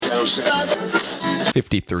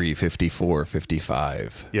53, 54,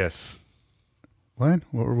 55. Yes. What?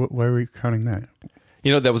 Why are we counting that?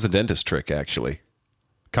 You know, that was a dentist trick, actually.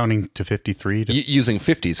 Counting to 53? Using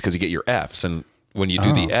 50s because you get your Fs. And when you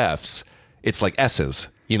do the Fs, it's like S's.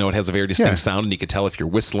 You know, it has a very distinct sound, and you can tell if you're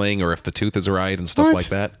whistling or if the tooth is right and stuff like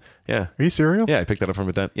that. Yeah. Are you serious? Yeah, I picked that up from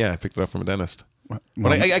a dentist.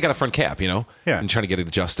 But I got a front cap, you know? Yeah. And trying to get it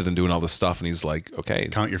adjusted and doing all this stuff. And he's like, okay.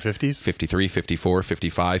 Count your 50s? 53, 54,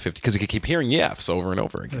 55, 50. Because you can keep hearing the Fs over and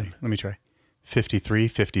over again. Okay, let me try. 53,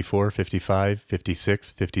 54, 55,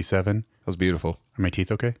 56, 57. That was beautiful. Are my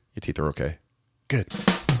teeth okay? Your teeth are okay. Good.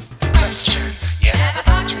 Questions you never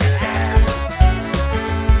thought you could have.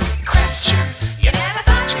 Questions you never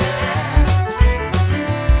thought you could have.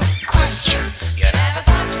 Questions you never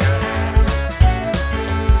thought you could have.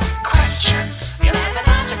 Questions you never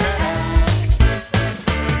thought you could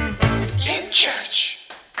have. In church.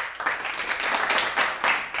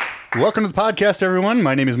 Welcome to the podcast, everyone.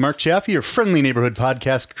 My name is Mark Chaffee, your friendly neighborhood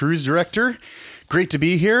podcast cruise director. Great to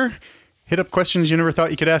be here. Hit up questions you never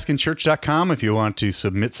thought you could ask in church.com if you want to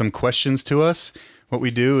submit some questions to us. What we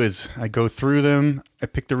do is I go through them. I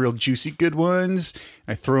pick the real juicy good ones.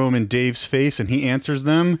 I throw them in Dave's face and he answers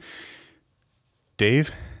them.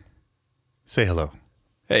 Dave, say hello.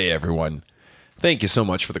 Hey, everyone. Thank you so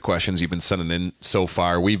much for the questions you've been sending in so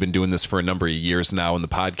far. We've been doing this for a number of years now in the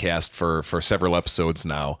podcast for several episodes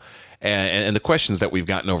now. And the questions that we've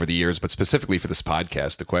gotten over the years, but specifically for this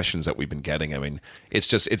podcast, the questions that we've been getting, I mean,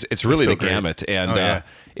 it's really the gamut. And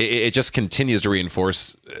it just continues to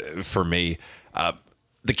reinforce for me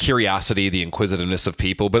the curiosity, the inquisitiveness of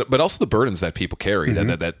people, but also the burdens that people carry,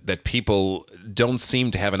 that people don't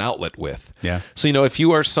seem to have an outlet with. Yeah. So, you know, if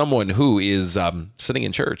you are someone who is sitting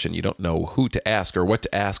in church and you don't know who to ask or what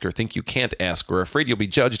to ask or think you can't ask or afraid you'll be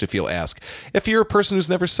judged if you'll ask, if you're a person who's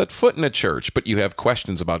never set foot in a church, but you have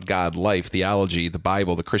questions about God, life, theology, the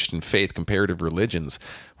Bible, the Christian faith, comparative religions,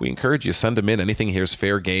 we encourage you, send them in. Anything here is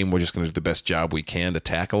fair game. We're just going to do the best job we can to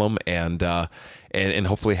tackle them and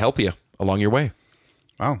hopefully help you along your way.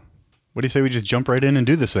 Wow. What do you say we just jump right in and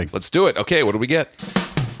do this thing? Let's do it. Okay, what do we get?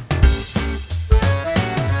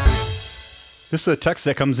 This is a text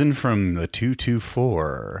that comes in from the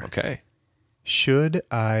 224. Okay. Should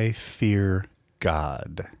I fear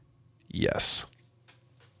God? Yes.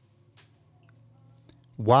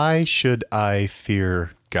 Why should I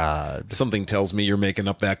fear God? Something tells me you're making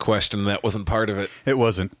up that question and that wasn't part of it. It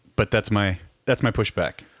wasn't, but that's my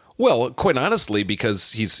pushback. Well, quite honestly,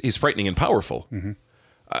 because he's frightening and powerful. Mm-hmm.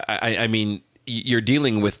 I mean, you're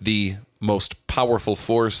dealing with the most powerful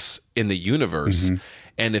force in the universe. Mm-hmm.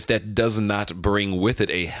 And if that does not bring with it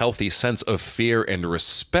a healthy sense of fear and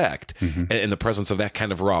respect in the presence of that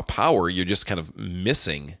kind of raw power, you're just kind of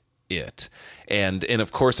missing it. And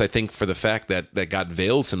of course, I think for the fact that God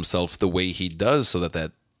veils himself the way he does so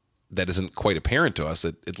that isn't quite apparent to us,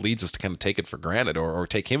 it leads us to kind of take it for granted or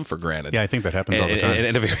take him for granted. Yeah, I think that happens all the time.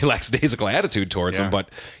 And a very lackadaisical attitude towards him. But,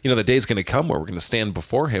 you know, the day's going to come where we're going to stand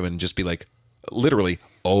before him and just be like, literally,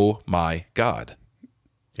 oh my God.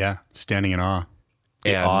 Yeah, standing in awe.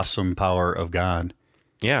 The awesome power of God.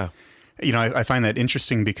 Yeah. You know, I find that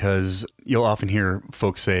interesting because you'll often hear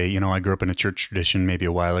folks say, you know, I grew up in a church tradition maybe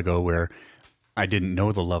a while ago where I didn't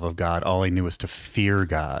know the love of God. All I knew was to fear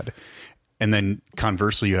God. And then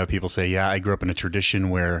conversely, you have people say, yeah, I grew up in a tradition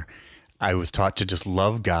where I was taught to just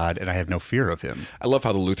love God and I have no fear of him. I love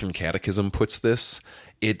how the Lutheran Catechism puts this.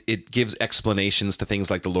 It gives explanations to things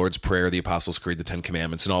like the Lord's Prayer, the Apostles' Creed, the Ten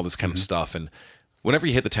Commandments, and all this kind of stuff. And whenever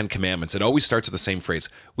you hit the Ten Commandments, it always starts with the same phrase.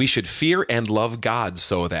 We should fear and love God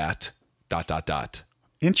so that ...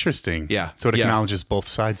 Interesting. Yeah. So it acknowledges both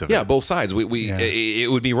sides of it. Yeah, both sides. It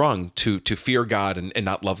would be wrong to fear God and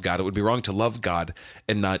not love God. It would be wrong to love God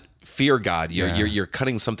and not fear God. You're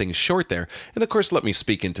cutting something short there. And of course, let me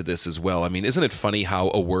speak into this as well. I mean, isn't it funny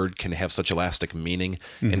how a word can have such elastic meaning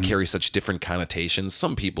and carry such different connotations?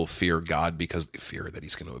 Some people fear God because they fear that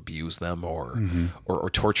he's going to abuse them or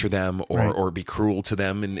torture them or be cruel to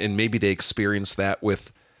them. And maybe they experience that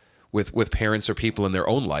with parents or people in their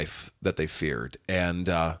own life that they feared. And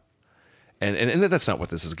that's not what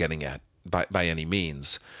this is getting at by any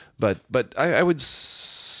means. But I would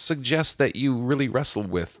suggest that you really wrestle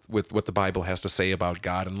with what the Bible has to say about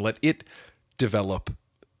God and let it develop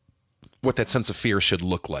what that sense of fear should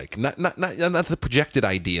look like. Not the projected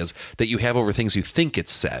ideas that you have over things you think it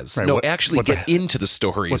says. Right. No, actually get into the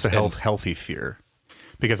stories. What's a healthy fear?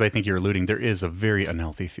 Because I think you're alluding, there is a very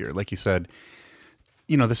unhealthy fear. Like you said,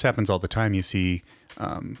 you know, this happens all the time. You see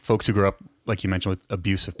folks who grow up like you mentioned, with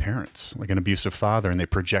abusive parents, like an abusive father, and they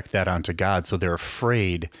project that onto God. So they're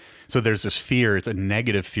afraid. So there's this fear. It's a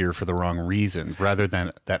negative fear for the wrong reason rather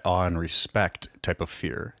than that awe and respect type of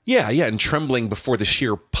fear. Yeah, and trembling before the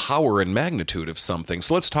sheer power and magnitude of something.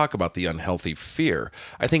 So let's talk about the unhealthy fear.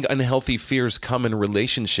 I think unhealthy fears come in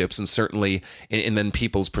relationships and certainly in then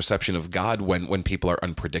people's perception of God when people are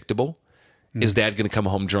unpredictable. Is Dad going to come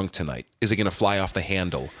home drunk tonight? Is he going to fly off the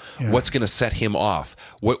handle? Yeah. What's going to set him off?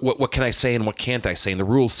 What can I say and what can't I say? And the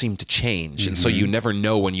rules seem to change, and so you never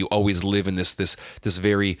know when you always live in this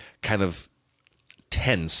very kind of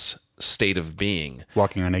tense state of being,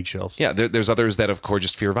 walking on eggshells. Yeah, there's others that of course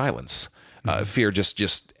just fear violence, fear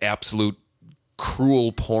just absolute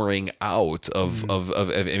cruel pouring out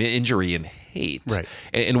of injury and hate. Right.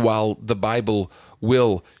 And while the Bible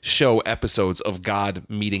will show episodes of God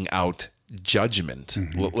meting out judgment,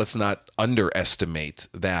 let's not underestimate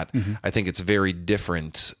that. I think it's very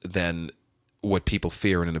different than what people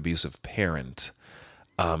fear in an abusive parent.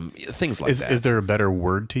 Things like that. Is there a better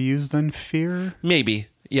word to use than fear? Maybe.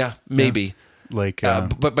 Yeah, maybe. Yeah. Like,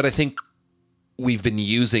 but I think we've been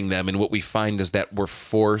using them, and what we find is that we're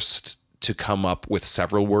forced to come up with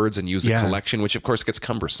several words and use a collection, which of course gets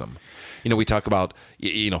cumbersome. We talk about,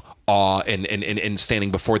 awe and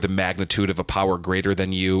standing before the magnitude of a power greater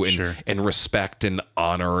than you, and respect and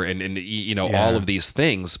honor and all of these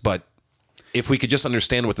things. But if we could just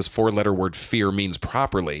understand what this 4-letter word fear means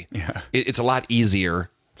properly, it's a lot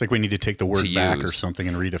easier. It's like we need to take the word back or something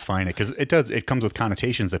and redefine it, because it comes with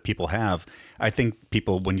connotations that people have. I think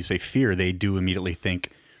people, when you say fear, they do immediately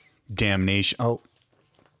think damnation. Oh,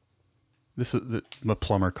 this is the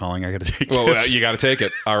plumber calling. I got to take this. Well, you got to take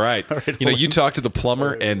it. All right. You talk to the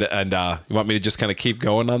plumber, and you want me to just kind of keep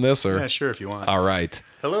going on this, or? Yeah, sure, if you want. All right.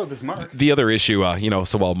 Hello, this is Mark. The other issue,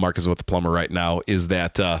 so while Mark is with the plumber right now, is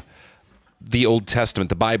that the Old Testament,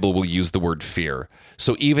 the Bible, will use the word fear.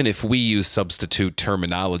 So even if we use substitute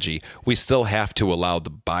terminology, we still have to allow the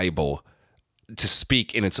Bible to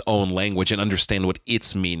speak in its own language and understand what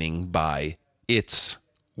it's meaning by its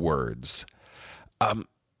words.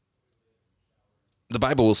 The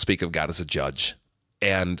Bible will speak of God as a judge,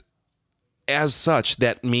 and as such,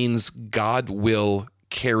 that means God will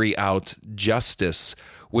carry out justice,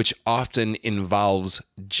 which often involves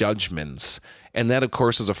judgments. And that, of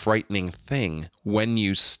course, is a frightening thing when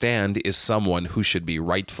you stand is someone who should be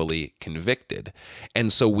rightfully convicted.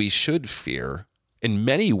 And so we should fear, in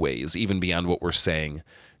many ways, even beyond what we're saying,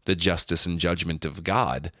 the justice and judgment of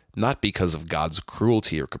God, not because of God's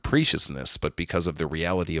cruelty or capriciousness, but because of the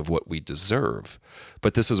reality of what we deserve.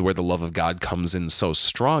 But this is where the love of God comes in so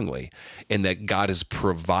strongly, in that God has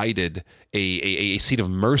provided a seat of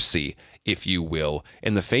mercy, if you will,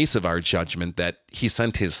 in the face of our judgment, that he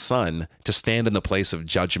sent his son to stand in the place of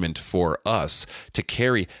judgment for us, to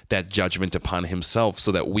carry that judgment upon himself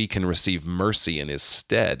so that we can receive mercy in his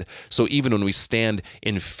stead. So even when we stand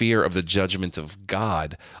in fear of the judgment of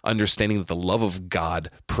God, understanding that the love of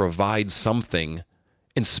God provides something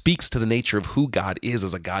and speaks to the nature of who God is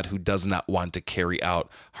as a God who does not want to carry out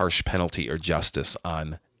harsh penalty or justice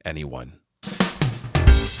on anyone.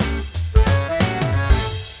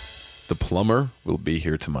 The plumber will be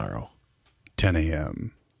here tomorrow. 10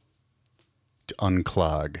 a.m. to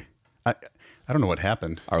unclog. I don't know what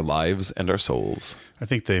happened. Our lives and our souls. I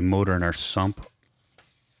think the motor in our sump,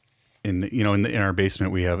 in our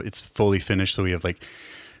basement, it's fully finished. So we have like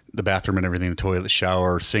the bathroom and everything, the toilet, the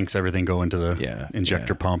shower, sinks, everything go into the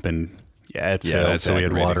injector pump, and it failed. So we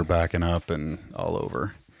had water backing up and all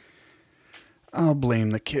over. I'll blame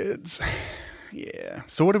the kids. Yeah.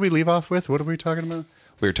 So what did we leave off with? What are we talking about?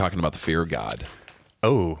 We were talking about the fear of God.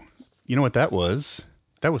 Oh, you know what that was?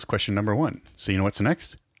 That was question number 1. So you know what's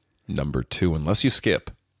next? Number 2, unless you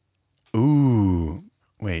skip. Ooh,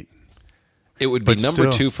 wait. It would be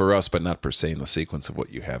number 2 for us, but not per se in the sequence of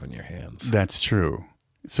what you have in your hands. That's true.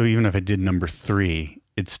 So even if I did number 3,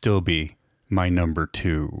 it'd still be my number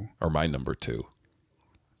 2. Or my number 2.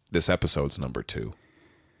 This episode's number 2.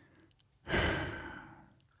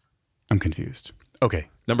 I'm confused. Okay.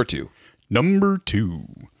 Number 2. Number 2.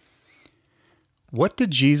 What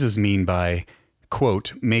did Jesus mean by,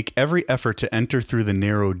 quote, make every effort to enter through the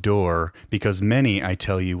narrow door, because many, I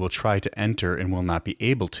tell you, will try to enter and will not be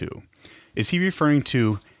able to? Is he referring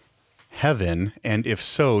to heaven? And if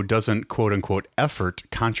so, doesn't, quote unquote, effort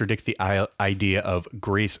contradict the idea of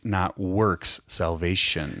grace, not works,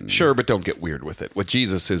 salvation? Sure, but don't get weird with it. What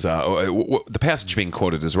Jesus is, the passage being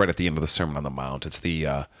quoted is right at the end of the Sermon on the Mount. It's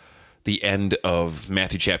the end of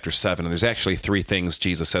Matthew chapter 7, and there's actually 3 things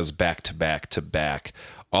Jesus says back to back to back,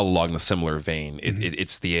 all along the similar vein.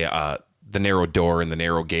 It's the the narrow door and the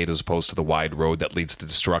narrow gate as opposed to the wide road that leads to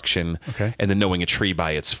destruction. Okay. And then knowing a tree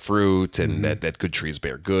by its fruit, and that good trees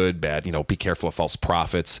bear good, bad, be careful of false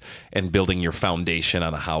prophets, and building your foundation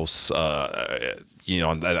on a house, on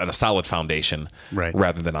a solid foundation, Right.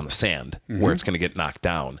 rather than on the sand where it's going to get knocked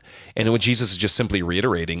down. And what Jesus is just simply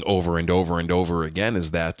reiterating over and over and over again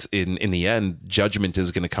is that in the end, judgment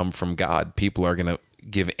is going to come from God. People are going to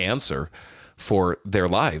give answer for their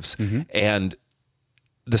lives. And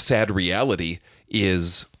the sad reality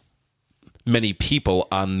is many people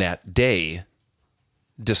on that day,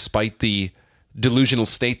 despite the delusional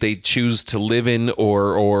state they choose to live in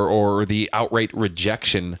or the outright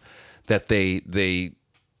rejection that they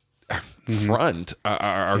front,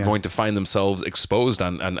 are going to find themselves exposed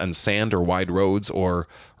on sand or wide roads or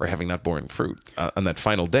having not borne fruit on that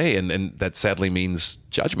final day. And that sadly means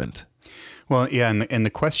judgment. Well, yeah, and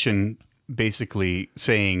the question basically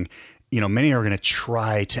saying, many are going to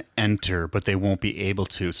try to enter, but they won't be able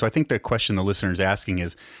to. So I think the question the listener is asking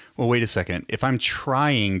is, well, wait a second. If I'm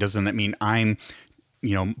trying, doesn't that mean I'm,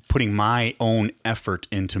 putting my own effort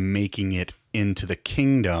into making it into the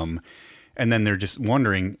kingdom? And then they're just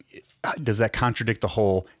wondering, does that contradict the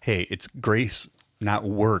whole, hey, it's grace, not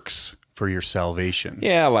works for your salvation?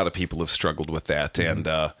 Yeah, a lot of people have struggled with that. And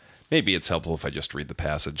maybe it's helpful if I just read the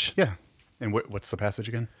passage. Yeah. And what's the passage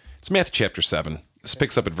again? It's Matthew chapter 7. This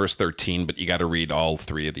picks up at verse 13, but you got to read all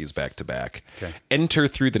three of these back to back. Okay. Enter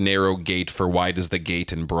through the narrow gate, for wide is the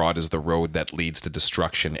gate and broad is the road that leads to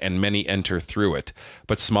destruction, and many enter through it.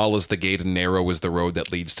 But small is the gate and narrow is the road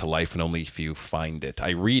that leads to life, and only few find it.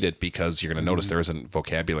 I read it because you're going to notice there isn't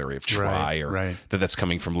vocabulary of try that's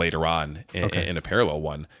coming from later on in a parallel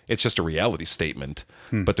one. It's just a reality statement.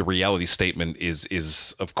 But the reality statement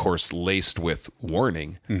is of course laced with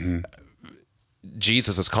warning.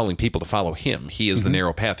 Jesus is calling people to follow him. He is the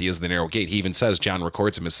narrow path. He is the narrow gate. He even says, John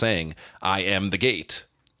records him as saying, I am the gate.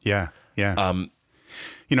 Yeah. Yeah.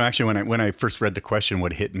 Actually, when I first read the question,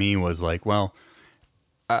 what hit me was like, well,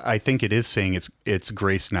 I think it is saying it's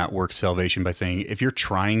grace, not works salvation, by saying if you're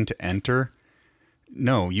trying to enter,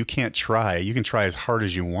 no, you can't try. You can try as hard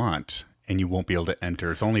as you want, and you won't be able to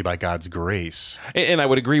enter. It's only by God's grace. And I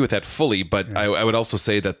would agree with that fully, but I would also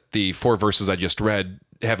say that the 4 verses I just read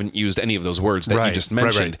haven't used any of those words that you just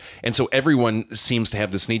mentioned. Right. And so everyone seems to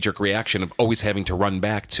have this knee-jerk reaction of always having to run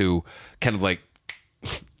back to kind of like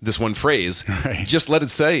this one phrase. Right. Just let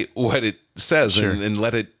it say what it says Sure. and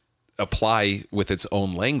let it apply with its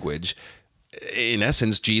own language. In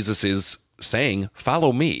essence, Jesus is saying,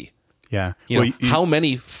 follow me. Yeah. How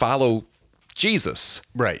many follow Jesus?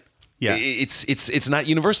 Right. Yeah. It's not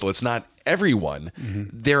universal. It's not everyone.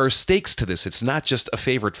 There are stakes to this. It's not just a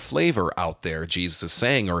favorite flavor out there, Jesus is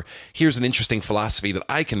saying, or here's an interesting philosophy that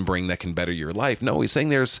I can bring that can better your life. No, he's saying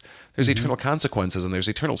there's eternal consequences and there's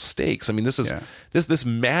eternal stakes. I mean, this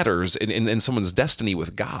matters in someone's destiny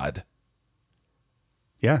with God.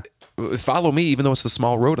 Yeah. Follow me, even though it's the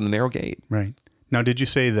small road and the narrow gate. Right. Now, did you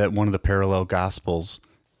say that one of the parallel gospels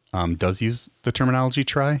does use the terminology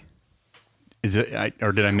try? Is it,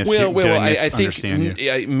 or did I misunderstand you?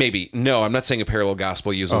 Yeah, maybe. No, I'm not saying a parallel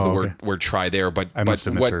gospel uses the word try there, but I must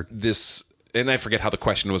have misheard. And I forget how the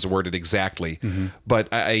question was worded exactly, but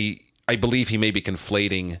I believe he may be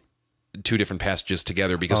conflating 2 different passages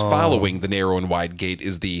together because following the narrow and wide gate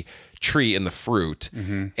is the tree and the fruit,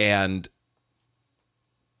 and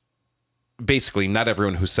basically, not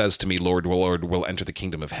everyone who says to me, Lord, Lord, will enter the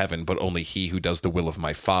kingdom of heaven, but only he who does the will of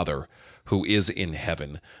my Father who is in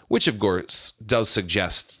heaven, which of course does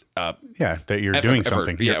suggest that you're doing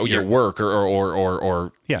something. Your work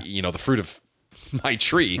or Yeah. the fruit of my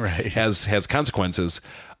tree has consequences.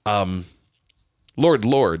 Lord,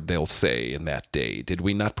 Lord, they'll say in that day, did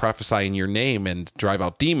we not prophesy in your name and drive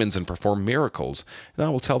out demons and perform miracles? And I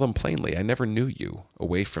will tell them plainly, I never knew you.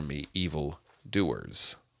 Away from me, evil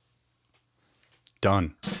doers.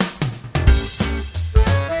 Done.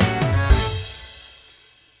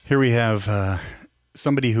 Here we have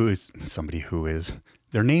somebody who is,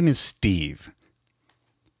 their name is Steve.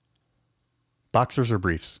 Boxers or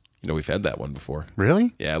briefs? We've had that one before.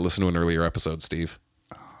 Really? Yeah, listen to an earlier episode, Steve.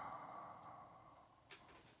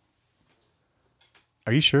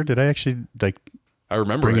 Are you sure? Did I actually I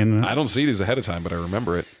remember bring it. in- I don't see these ahead of time, but I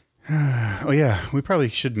remember it. Oh yeah, we probably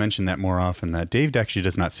should mention that more often. That Dave actually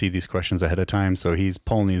does not see these questions ahead of time, so he's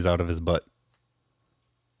pulling these out of his butt.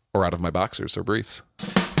 Or out of my boxers or briefs.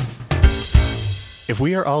 If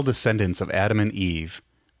we are all descendants of Adam and Eve,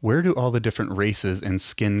 where do all the different races and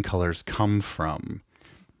skin colors come from?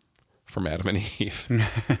 From Adam and Eve.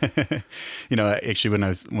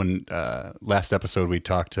 Actually, when last episode we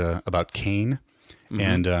talked about Cain,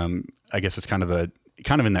 and I guess it's kind of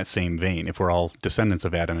kind of in that same vein, if we're all descendants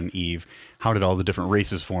of Adam and Eve, how did all the different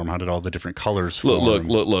races form? How did all the different colors form?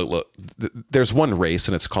 Look. There's one race,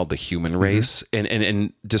 and it's called the human race.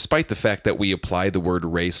 And despite the fact that we apply the word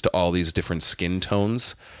race to all these different skin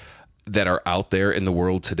tones that are out there in the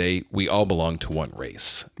world today, we all belong to one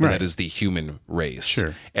race. And Right. that is the human race.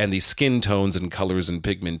 Sure. And these skin tones and colors and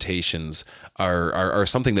pigmentations are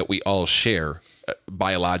something that we all share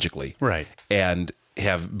biologically. Right. And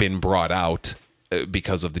have been brought out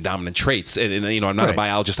because of the dominant traits. And I'm not a Right.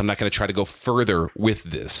 biologist. I'm not going to try to go further with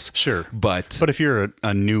this. Sure. But if you're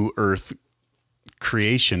a new Earth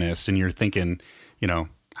creationist and you're thinking,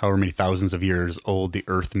 however many thousands of years old the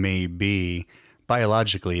Earth may be,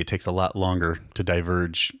 biologically, it takes a lot longer to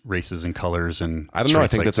diverge races and colors and I don't know. I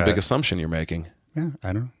traits think like that's a that. big assumption you're making. Yeah,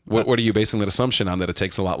 I don't know. What are you basing that assumption on, that it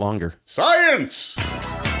takes a lot longer? Science!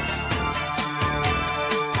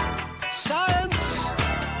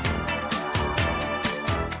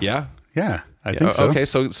 Yeah? Yeah, I think so. Okay,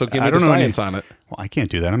 so give I me the don't know science on it. Well, I can't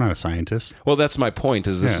do that. I'm not a scientist. Well, that's my point,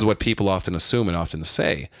 is this Yeah. is what people often assume and often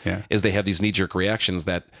say, Yeah. is they have these knee-jerk reactions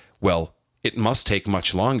that, well, it must take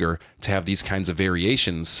much longer to have these kinds of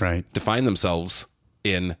variations Right. define themselves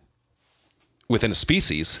within a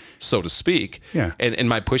species, so to speak. Yeah. And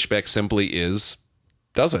my pushback simply is,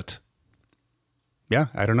 does it? Yeah,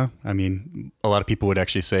 I don't know. I mean, a lot of people would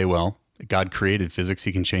actually say, well, God created physics.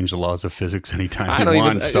 He can change the laws of physics anytime he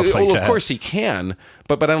wants, stuff like well, that. of course he can,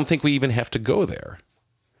 but I don't think we even have to go there.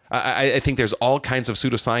 I think there's all kinds of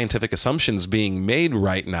pseudoscientific assumptions being made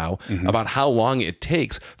right now about how long it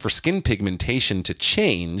takes for skin pigmentation to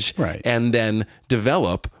change Right. and then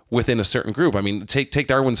develop within a certain group. I mean, take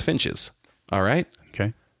Darwin's finches, all right?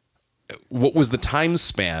 Okay. What was the time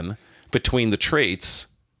span between the traits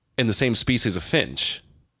in the same species of finch?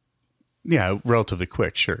 Yeah, relatively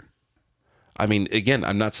quick, sure. I mean, again,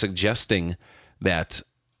 I'm not suggesting that...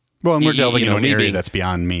 Well, and we're delving you know, into an me area being, that's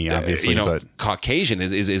beyond me, obviously. But Caucasian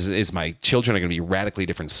is my children are going to be radically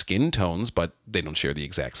different skin tones, but they don't share the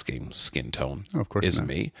exact same skin tone of course as not.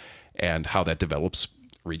 me, and how that develops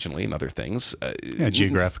regionally and other things. yeah,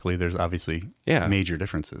 geographically, there's obviously Yeah. major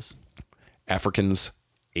differences. Africans,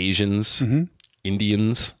 Asians,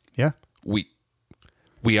 Indians, Yeah.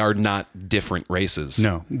 we are not different races.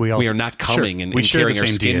 No, we are not coming sure, and, we and share the carrying our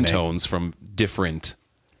same skin DNA. tones from different,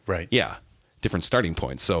 Right. different starting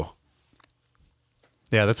points. So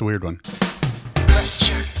Yeah, that's a weird one.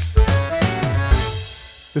 Questions.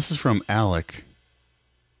 This is from Alec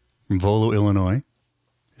from Volo, Illinois.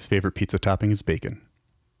 His favorite pizza topping is bacon.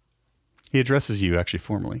 He addresses you actually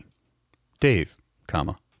formally. Dave,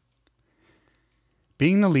 comma.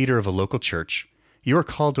 Being the leader of a local church, you are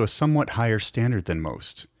called to a somewhat higher standard than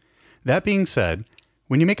most. That being said,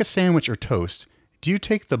 when you make a sandwich or toast, do you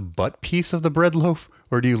take the butt piece of the bread loaf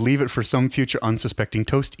or do you leave it for some future unsuspecting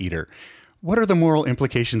toast eater? What are the moral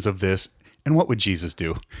implications of this and what would Jesus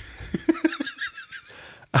do?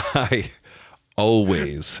 I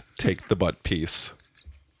always take the butt piece.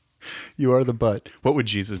 You are the butt. What would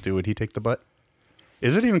Jesus do? Would he take the butt?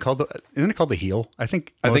 Is it even called isn't it called the heel? I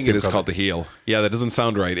think it is called the heel. Yeah, that doesn't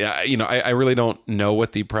sound right. Yeah, I really don't know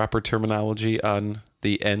what the proper terminology on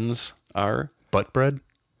the ends are. butt bread.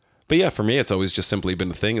 But yeah, for me, it's always just simply been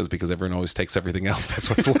a thing, is because everyone always takes everything else. That's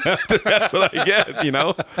what's left. That's what I get,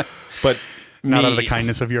 But Not me, out of the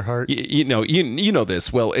kindness of your heart. You know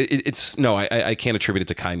this. Well, it's no, I can't attribute it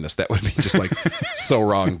to kindness. That would be just like so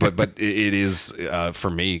wrong. But it is for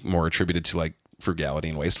me more attributed to like frugality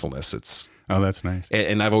and wastefulness. It's Oh, that's nice.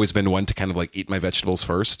 and I've always been one to kind of like eat my vegetables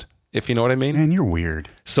first, if you know what I mean. Man, you're weird.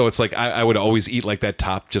 So it's like I would always eat like that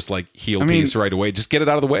top, just like heel I mean, piece right away. Just get it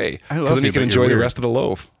out of the way, I love because then you, you can but you're enjoy the weird. rest of the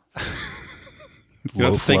loaf. You don't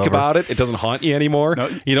have Loaf to think lover. about it. It doesn't haunt you anymore. No.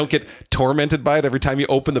 You don't get tormented by it every time you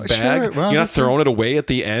open the Sure. bag. Well, You're not that's throwing it away at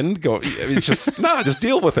the end. It's just just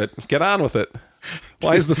deal with it. Get on with it.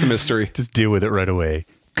 Why is this a mystery? Just deal with it right away.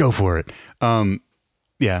 Go for it.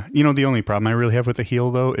 Yeah. The only problem I really have with the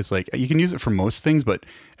heel though is like you can use it for most things, but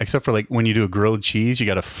except for like when you do a grilled cheese, you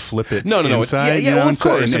got to flip it No. inside. Well, of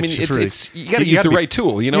course. I and mean, just really- it's you got to use the right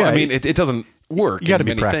tool. Yeah, I mean, it doesn't work. you gotta in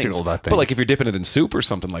be many practical things. about But like things. if you're dipping it in soup or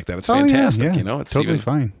something like that, it's Oh, yeah, fantastic. yeah. It's totally even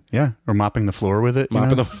fine. Yeah. Or mopping the floor with it.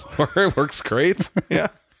 mopping the floor. It works great. Yeah.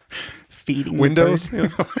 feeding the Windows. bird.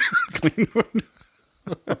 Clean the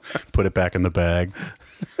window. Put it back in the bag.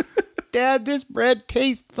 Dad, this bread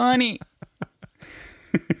tastes funny.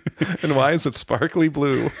 And why is it sparkly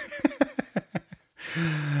blue?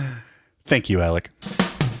 Thank you, Alec.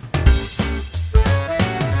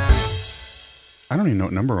 I don't even know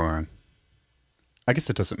what number we're on. I guess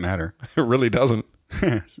it doesn't matter. It really doesn't.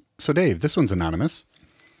 So, Dave, this one's anonymous.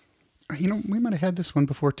 we might have had this one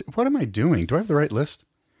before. What am I doing? Do I have the right list?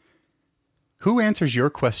 Who answers your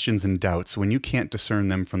questions and doubts when you can't discern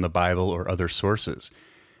them from the Bible or other sources?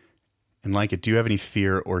 And like it, do you have any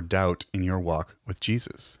fear or doubt in your walk with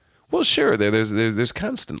Jesus? Well, sure. There's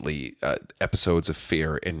constantly episodes of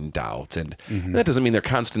fear and doubt, and that doesn't mean they're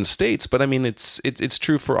constant states. But I mean, it's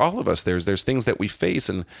true for all of us. There's things that we face,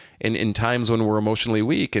 and in times when we're emotionally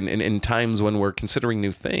weak, and in times when we're considering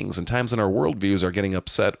new things, and times when our worldviews are getting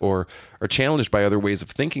upset or are challenged by other ways of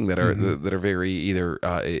thinking that are that are very either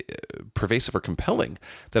pervasive or compelling.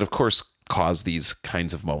 That of course cause these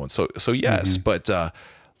kinds of moments. So yes, but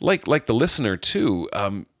like the listener too.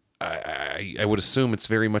 I would assume it's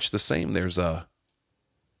very much the same. There's a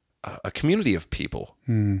community of people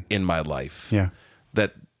in my life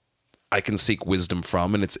that I can seek wisdom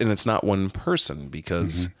from, and it's not one person,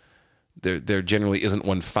 because there generally isn't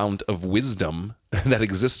one fount of wisdom that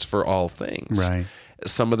exists for all things. Right.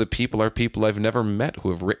 Some of the people are people I've never met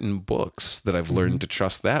who have written books that I've learned to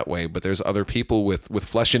trust that way. But there's other people with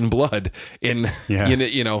flesh and blood in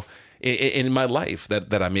in my life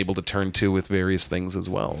that I'm able to turn to with various things as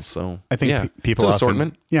well. So I think people it's an often,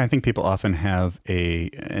 assortment. I think people often have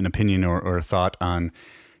an opinion or a thought on,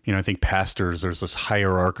 I think pastors, there's this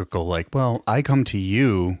hierarchical, like, well, I come to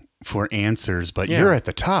you for answers, but you're at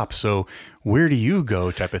the top. So where do you go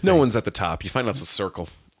type of thing? No one's at the top. You find out it's a circle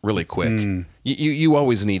really quick. You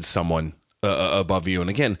always need someone above you. And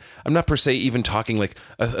again, I'm not per se even talking like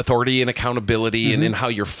authority and accountability and how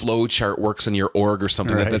your flow chart works in your org or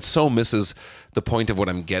something. Right. That so misses the point of what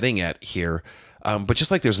I'm getting at here. But just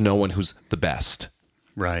like there's no one who's the best.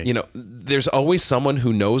 Right. There's always someone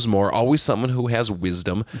who knows more, always someone who has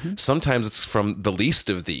wisdom. Sometimes it's from the least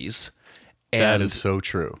of these. And that is so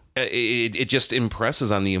true. It just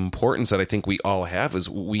impresses on the importance that I think we all have is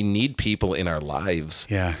we need people in our lives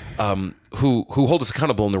who hold us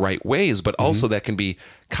accountable in the right ways, but also that can be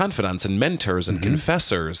confidants and mentors and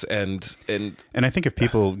confessors. And I think if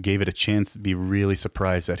people gave it a chance, they'd be really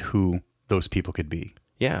surprised at who those people could be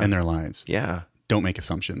in their lives. Yeah. Don't make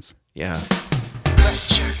assumptions. Yeah.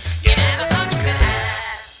 Question you never thought you could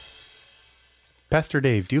ask. Pastor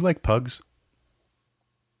Dave, do you like pugs?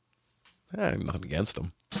 I have nothing against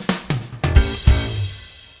them.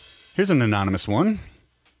 Here's an anonymous one.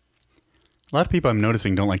 A lot of people I'm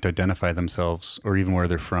noticing don't like to identify themselves or even where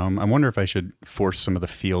they're from. I wonder if I should force some of the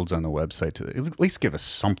fields on the website to at least give us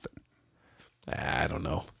something. I don't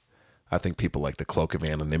know. I think people like the cloak of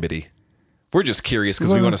anonymity. We're just curious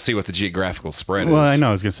because we want to see what the geographical spread is. Well, I know.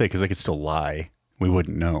 I was going to say, because they could still lie. We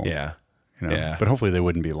wouldn't know. Yeah. Yeah. But hopefully they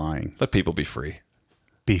wouldn't be lying. Let people be free.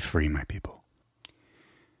 Be free, my people.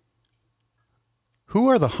 Who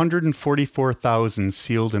are the 144,000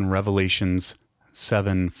 sealed in Revelations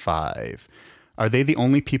 7:5? Are they the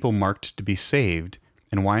only people marked to be saved?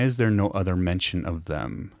 And why is there no other mention of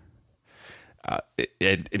them?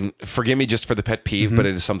 And forgive me just for the pet peeve, but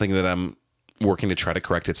it is something that I'm working to try to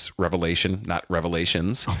correct. It's Revelation, not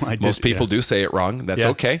Revelations. Most people do say it wrong. That's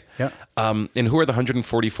okay. Yeah. And who are the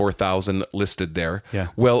 144,000 listed there? Yeah.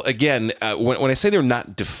 Well, again, when I say they're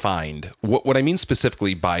not defined, what I mean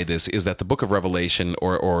specifically by this is that the book of Revelation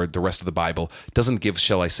or the rest of the Bible doesn't give,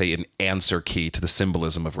 shall I say, an answer key to the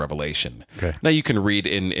symbolism of Revelation. Okay. Now, you can read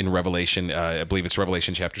in Revelation, I believe it's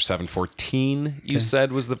Revelation chapter 7:14, you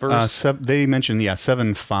said was the verse? They mentioned,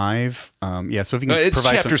 7:5. So if you can it's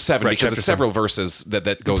provide chapter 7 because chapter it's several verses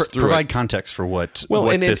that goes through provide it. context for what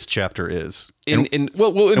and this chapter is. And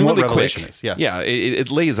what really Revelation quick, is. Yeah. Yeah,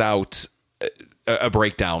 it lays out a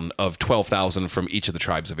breakdown of 12,000 from each of the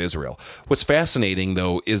tribes of Israel. What's fascinating,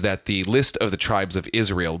 though, is that the list of the tribes of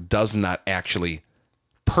Israel does not actually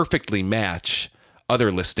perfectly match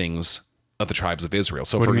other listings of the tribes of Israel.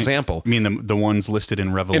 So, for example... You mean the ones listed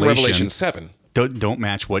in Revelation? In Revelation 7. Don't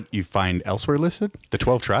match what you find elsewhere listed? The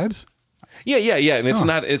 12 tribes? Yeah, and it's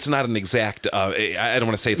not an exact. I don't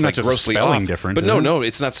want to say it's Not like just grossly spelling off, difference, but is it? no,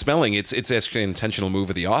 it's not spelling. It's actually an intentional move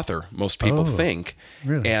of the author. Most people think,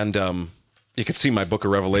 really? And you can see my book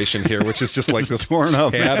of Revelation here, which is just like this torn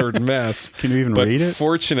up, tattered mess. Can you even but read it?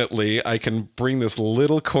 Fortunately, I can bring this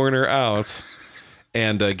little corner out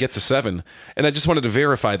and get to 7. And I just wanted to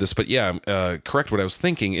verify this, but correct what I was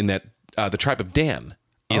thinking in that the tribe of Dan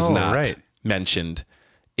is not mentioned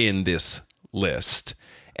in this list.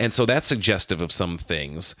 And so that's suggestive of some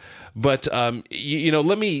things. But let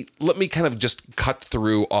me kind of just cut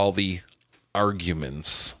through all the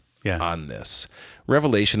arguments on this.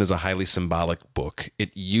 Revelation is a highly symbolic book.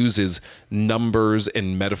 It uses numbers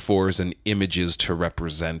and metaphors and images to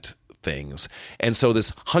represent things. And so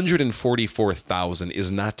this 144,000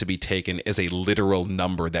 is not to be taken as a literal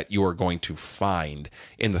number that you are going to find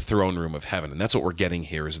in the throne room of heaven. And that's what we're getting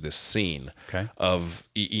here is this scene of,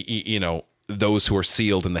 those who are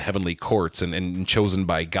sealed in the heavenly courts and chosen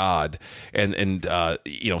by God and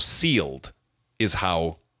sealed is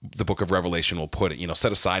how the book of Revelation will put it,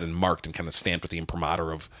 set aside and marked and kind of stamped with the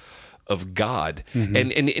imprimatur of God.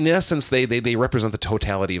 And in essence, they represent the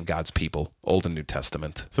totality of God's people, Old and New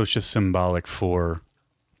Testament. So it's just symbolic for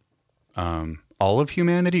all of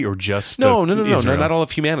humanity or just No, Israel? not all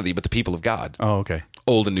of humanity, but the people of God. Oh, okay.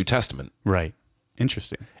 Old and New Testament. Right.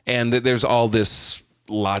 Interesting. And there's all this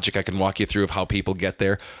logic I can walk you through of how people get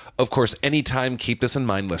there. Of course, anytime, keep this in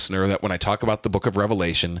mind, listener, that when I talk about the book of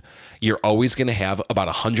Revelation, you're always going to have about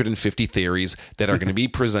 150 theories that are going to be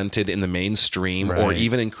presented in the mainstream or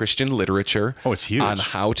even in Christian literature. Oh, it's huge. On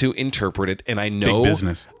how to interpret it. And I know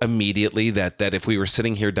immediately that if we were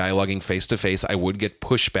sitting here dialoguing face to face, I would get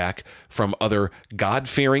pushback from other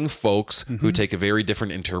God-fearing folks who take a very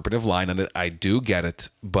different interpretive line on it. I do get it,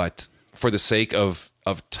 but for the sake of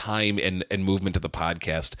time and movement of the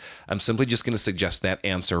podcast, I'm simply just going to suggest that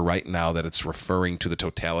answer right now, that it's referring to the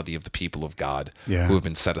totality of the people of God who have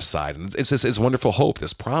been set aside. And it's this wonderful hope,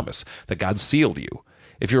 this promise that God sealed you.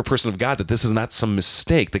 If you're a person of God, that this is not some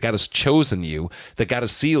mistake, that God has chosen you, that God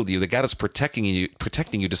has sealed you, that God is protecting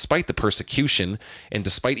you despite the persecution and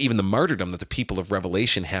despite even the martyrdom that the people of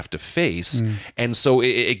Revelation have to face. And so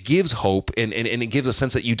it gives hope and it gives a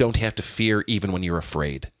sense that you don't have to fear even when you're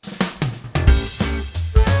afraid.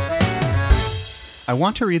 I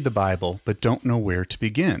want to read the Bible, but don't know where to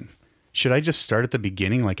begin. Should I just start at the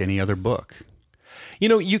beginning like any other book?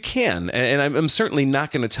 You can, and I'm certainly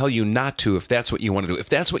not going to tell you not to if that's what you want to do. If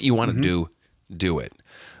that's what you want to do it.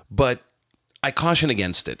 But I caution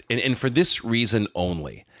against it, and for this reason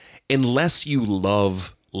only. Unless you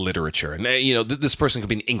love literature, and this person could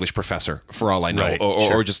be an English professor for all I know,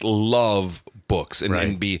 or just love books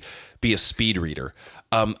and be a speed reader.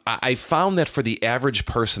 I found that for the average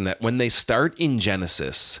person, that when they start in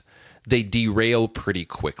Genesis, they derail pretty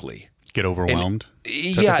quickly. Get overwhelmed? And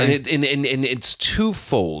it's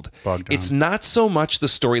twofold. Bogged down. It's not so much the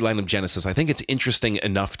storyline of Genesis. I think it's interesting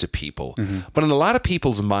enough to people. But in a lot of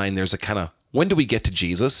people's mind, there's a kind of, when do we get to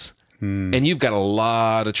Jesus? And you've got a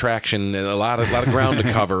lot of traction and a lot of ground to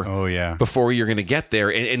cover before you're going to get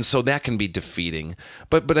there. And so that can be defeating.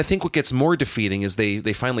 But I think what gets more defeating is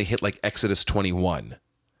they finally hit like Exodus 21.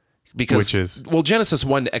 Because, Genesis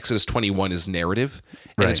 1 to Exodus 21 is narrative,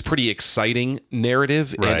 and it's pretty exciting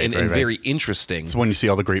narrative and very interesting. It's when you see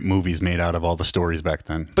all the great movies made out of all the stories back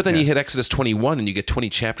then. But then you hit Exodus 21 and you get 20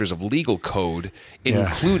 chapters of legal code,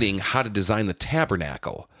 including how to design the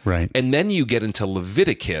tabernacle. Right. And then you get into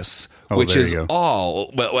Leviticus, which is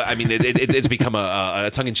all, it's become a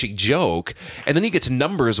tongue-in-cheek joke. And then you get to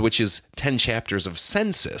Numbers, which is 10 chapters of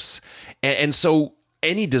census. And so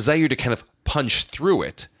any desire to kind of punch through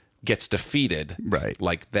it gets defeated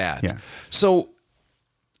like that. Yeah. So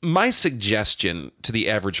my suggestion to the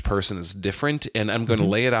average person is different, and I'm going to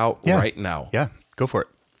lay it out right now. Yeah, go for it.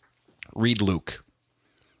 Read Luke.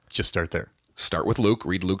 Just start there. Start with Luke.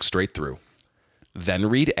 Read Luke straight through. Then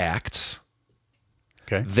read Acts.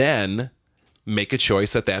 Okay. Then make a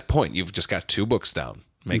choice at that point. You've just got 2 books down.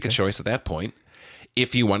 Make a choice at that point.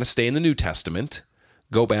 If you want to stay in the New Testament,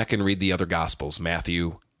 go back and read the other Gospels,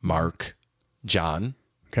 Matthew, Mark, John.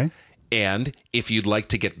 Okay. And if you'd like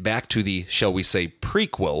to get back to the, shall we say,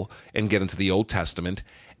 prequel and get into the Old Testament,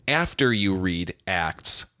 after you read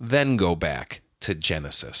Acts, then go back to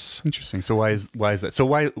Genesis. Interesting. So why is that? So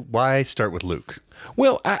why start with Luke?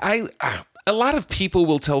 Well, a lot of people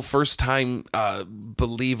will tell first-time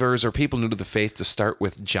believers or people new to the faith to start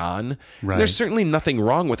with John. Right. There's certainly nothing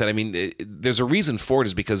wrong with it. I mean, there's a reason for it,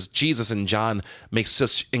 is because Jesus and John make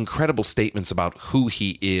such incredible statements about who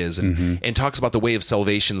he is and talks about the way of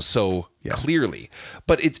salvation so clearly.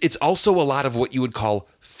 But it's also a lot of what you would call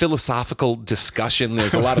philosophical discussion.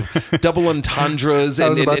 There's a lot of double entendres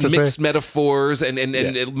and mixed metaphors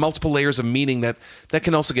and multiple layers of meaning that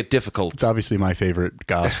can also get difficult. It's obviously my favorite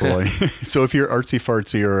gospel. So if you're artsy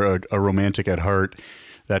fartsy or a romantic at heart,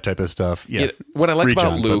 that type of stuff. Yeah. What I like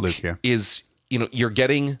about Luke is, you're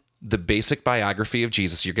getting the basic biography of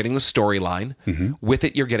Jesus. You're getting the storyline. With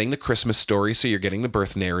it, you're getting the Christmas story, so you're getting the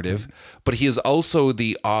birth narrative. But he is also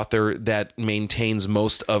the author that maintains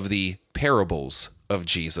most of the parables of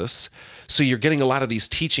Jesus. So you're getting a lot of these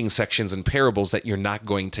teaching sections and parables that you're not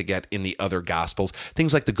going to get in the other Gospels.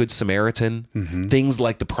 Things like the Good Samaritan, things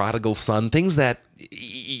like the prodigal son, things that,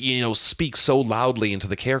 speak so loudly into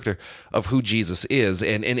the character of who Jesus is.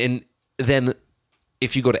 And then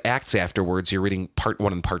if you go to Acts afterwards, you're reading part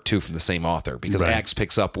 1 and part 2 from the same author, because Right. Acts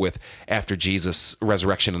picks up with after Jesus'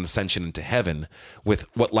 resurrection and ascension into heaven with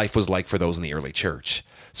what life was like for those in the early church.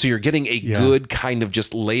 So you're getting a good kind of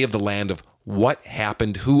just lay of the land of what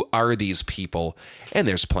happened, who are these people, and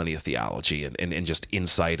there's plenty of theology and just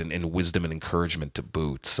insight and wisdom and encouragement to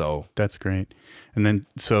boot. So That's great. And then,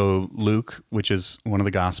 so Luke, which is one of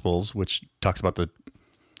the Gospels, which talks about the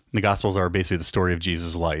Gospels are basically the story of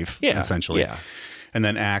Jesus' life, essentially. Yeah. And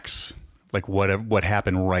then Acts, like what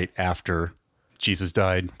happened right after Jesus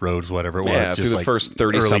died, rose, whatever it was. Yeah, through just the like first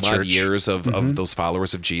 30 early some odd church. years of those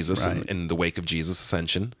followers of Jesus Right. in the wake of Jesus'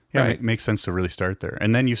 ascension. Yeah, right. it makes sense to really start there.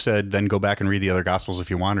 And then you said, then go back and read the other Gospels if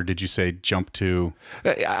you want, or did you say jump to...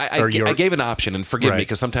 I gave an option, and forgive me, Right.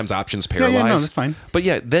 because sometimes options paralyze. Yeah, no, that's fine. But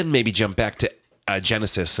yeah, then maybe jump back to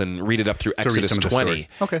Genesis and read it up through read Exodus some of the 20. story.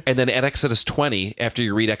 Okay. And then at Exodus 20, after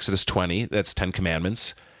you read Exodus 20, that's 10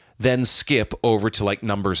 Commandments, then skip over to like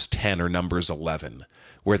Numbers 10 or Numbers 11,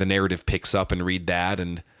 where the narrative picks up, and read that,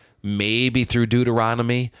 and maybe through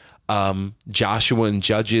Deuteronomy. Joshua and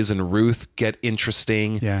Judges and Ruth get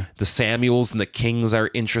interesting. Yeah. The Samuels and the Kings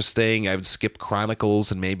are interesting. I would skip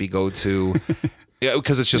Chronicles and maybe go to,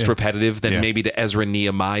 because it's just repetitive, then Yeah. maybe to Ezra,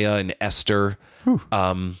 Nehemiah, and Esther.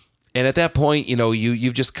 And at that point,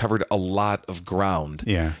 you've just covered a lot of ground.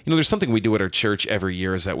 Yeah. There's something we do at our church every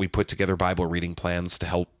year is that we put together Bible reading plans to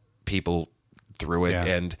help people through it. Yeah.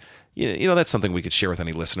 And, that's something we could share with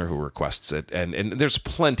any listener who requests it. And there's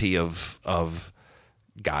plenty of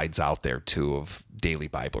guides out there too of daily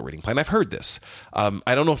Bible reading plan. I've heard this.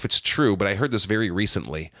 I don't know if it's true, but I heard this very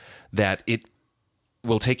recently, that it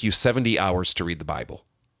will take you 70 hours to read the Bible.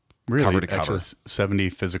 Really? Cover to cover. Actually, 70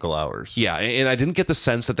 physical hours. Yeah, and I didn't get the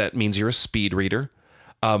sense that means you're a speed reader.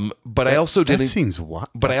 But I also didn't. That seems what?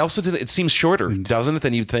 But I also didn't. It seems shorter, doesn't it,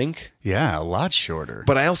 than you'd think? Yeah, a lot shorter.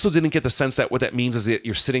 But I also didn't get the sense that what that means is that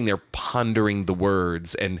you're sitting there pondering the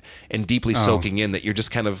words and deeply soaking in, that you're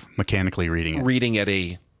just kind of Mechanically reading it. reading at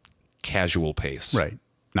a casual pace. Right.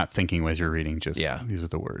 Not thinking as you're reading, just these are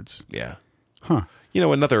the words. Yeah. Huh.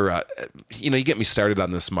 Another, you get me started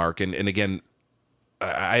on this, Mark. And again,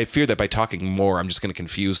 I fear that by talking more, I'm just going to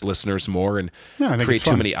confuse listeners more and I think create it's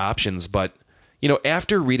too fun. many options. But,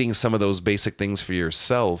 after reading some of those basic things for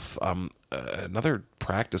yourself, another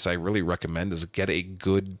practice I really recommend is get a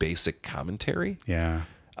good basic commentary. Yeah.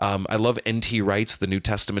 I love N.T. Wright's The New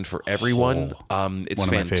Testament for Everyone. It's one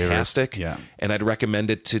of my fantastic. favorites. Yeah. And I'd recommend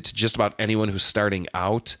it to just about anyone who's starting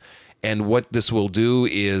out. And what this will do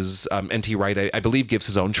is N.T. Wright, I believe, gives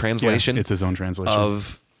his own translation It's his own translation.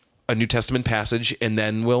 of a New Testament passage, and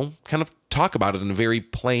then we'll kind of talk about it in a very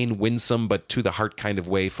plain, winsome, but to the heart kind of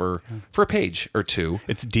way for a page or two.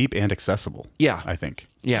 It's deep and accessible. Yeah. I think.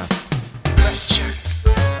 Yeah. Questions.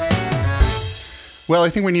 Well, I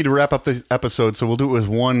think we need to wrap up the episode, so we'll do it with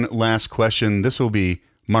one last question. This will be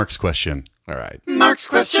Mark's question. All right. Mark's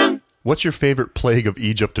question. What's your favorite plague of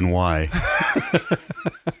Egypt and why?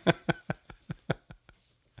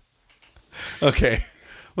 Okay.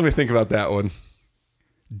 Let me think about that one.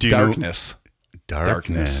 Darkness.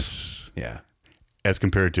 Darkness. Yeah. As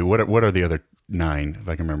compared to what are the other 9, if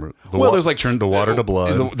I can remember? There's like turned the water to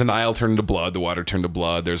blood. The Nile turned to blood. The water turned to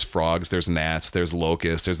blood. There's frogs. There's gnats. There's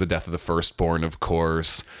locusts. There's the death of the firstborn, of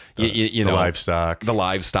course. The livestock. The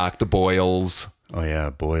livestock. The boils. Oh yeah,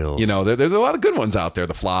 boils. There's a lot of good ones out there.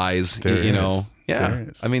 The flies. There is. Yeah. There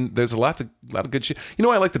is. I mean, there's a lot of good shit. I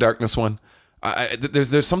like the darkness one.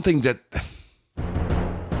 There's something that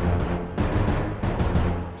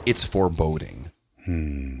it's foreboding.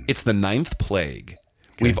 It's the 9th plague.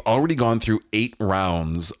 Okay. We've already gone through 8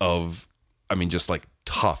 rounds of, just like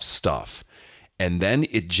tough stuff. And then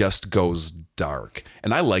it just goes dark.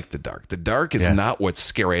 And I like the dark. The dark is not what's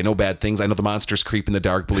scary. I know bad things. I know the monsters creep in the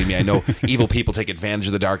dark. Believe me, I know evil people take advantage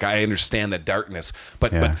of the dark. I understand that darkness.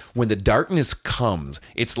 But when the darkness comes,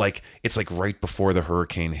 it's like right before the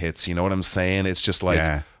hurricane hits. You know what I'm saying? It's just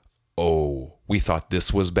like, oh, we thought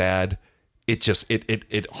this was bad. It just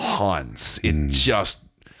it haunts.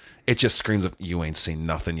 It just screams of, you ain't seen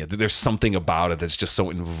nothing yet. There's something about it that's just so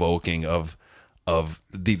invoking of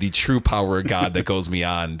the true power of God that goes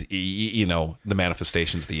beyond the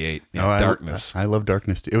manifestations of the 8. Darkness. I love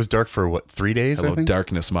darkness. It was dark for 3 days? Hello, I think?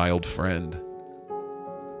 darkness, my old friend.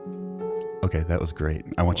 Okay, that was great.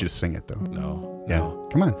 I want you to sing it though. No. Yeah, No.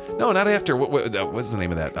 come on. No, not after. What's the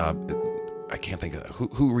name of that? I can't think of that.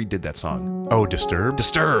 Who redid that song? Oh, Disturbed?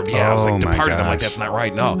 Disturbed. Yeah, I was Oh, like my Departed. I'm like, gosh. that's not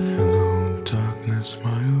right. No. Hello, darkness,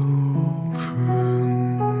 my old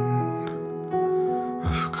friend.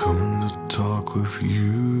 I've come to talk with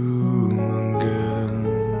you again.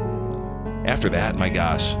 After that, my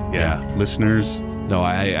gosh. Yeah. Listeners, No,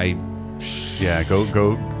 I Yeah,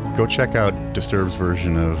 go check out Disturbed's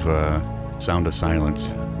version of Sound of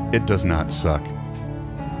Silence. It does not suck.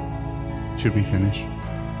 Should we finish?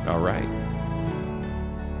 All right.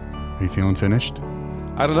 Are you feeling finished?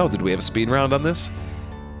 I don't know. Did we have a speed round on this?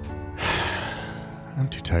 I'm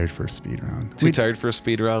too tired for a speed round. Too tired for a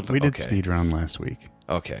speed round? We did Okay. speed round last week.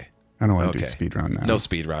 Okay. I don't want to do speed round now. No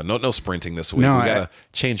speed round. No sprinting this week. No, We gotta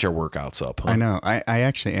change our workouts up. Huh? I know. I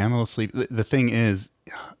actually am a little sleepy. The thing is,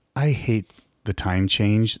 I hate the time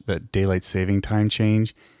change, the daylight saving time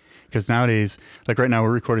change, because nowadays, like right now, we're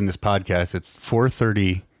recording this podcast. It's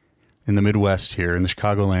 4:30 in the Midwest here in the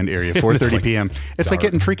Chicagoland area, 4:30 like p.m. It's like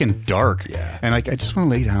getting freaking dark. Yeah. And like I just want to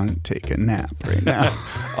lay down and take a nap right now.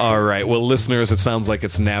 All right. Well, listeners, it sounds like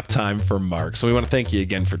it's nap time for Mark. So we want to thank you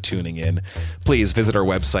again for tuning in. Please visit our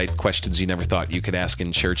website,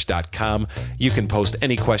 questionsyouneverthoughtyoucouldaskInchurch.com. You can post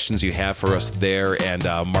any questions you have for us there, and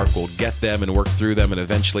Mark will get them and work through them. And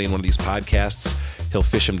eventually, in one of these podcasts, he'll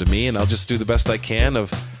fish them to me, and I'll just do the best I can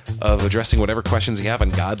of addressing whatever questions you have on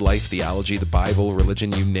God, life, theology, the Bible,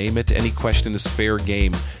 religion, you name it. Any question is fair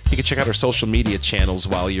game. You can check out our social media channels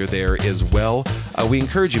while you're there as well. We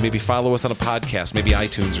encourage you, maybe follow us on a podcast, maybe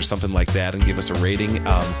iTunes or something like that, and give us a rating.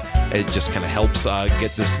 It just kind of helps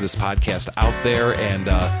get this podcast out there and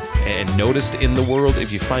noticed in the world.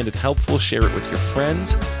 If you find it helpful, share it with your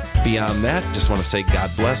friends. Beyond that, just want to say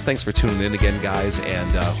God bless. Thanks for tuning in again, guys,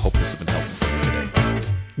 and hope this has been helpful for you today.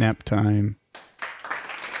 Nap time.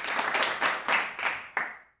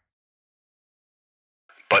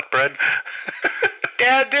 Butt bread?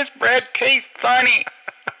 Dad, this bread tastes funny.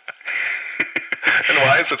 And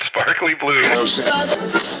why is it sparkly blue?